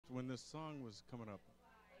when this song was coming up.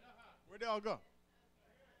 Where'd they all go?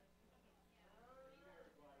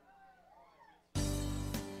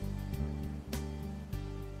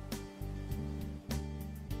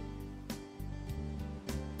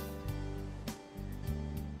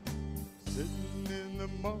 Sitting in the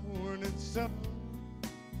morning sun,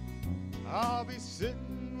 I'll be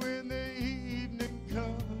sitting when the evening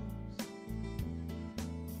comes,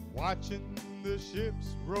 watching the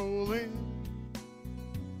ships roll in,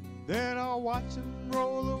 then I'll watch them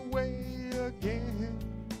roll away again.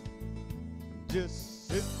 Just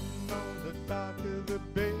sitting on the dock of the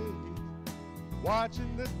bay,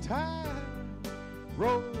 watching the tide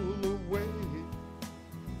roll away.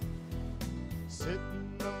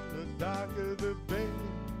 Sitting on the dock of the bay,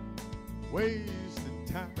 wasting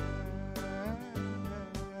time.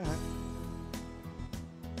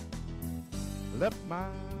 Left my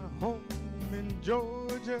home in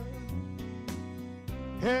Georgia,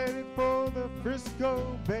 headed for the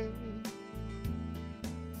Frisco Bay.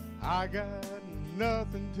 I got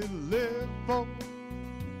nothing to live for,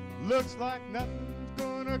 looks like nothing's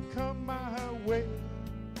gonna come my way.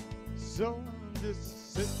 So I'm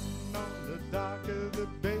just sitting on the dock of the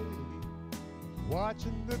bay,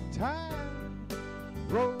 watching the tide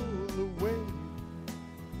roll away.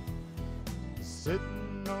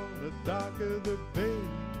 Sitting on the dock of the bay,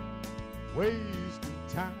 wasting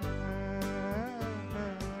time.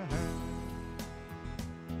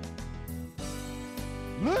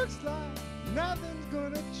 Looks like nothing's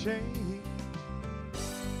gonna change,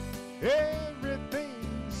 everything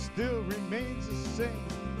still remains the same.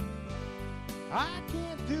 I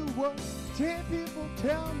can't do what 10 people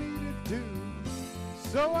tell me to do,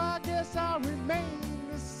 so I guess I'll remain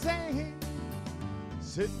the same.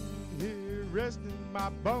 Sitting here resting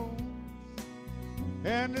my bones,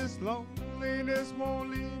 and this loneliness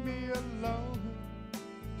won't leave me alone.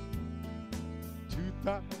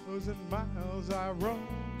 2,000 miles I roam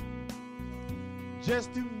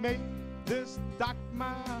just to make this dock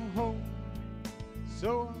my home.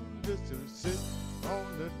 So I'm just sitting on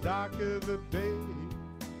the dock of the bay,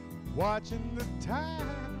 watching the tide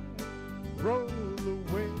roll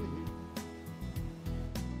away.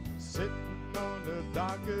 Sitting on the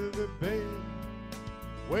dock of the bay,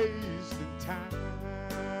 wasting time.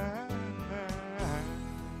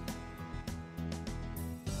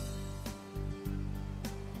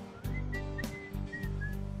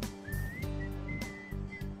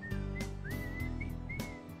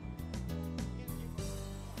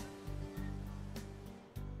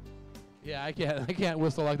 Yeah, I can't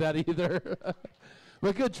whistle like that either.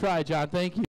 But good try, John. Thank you.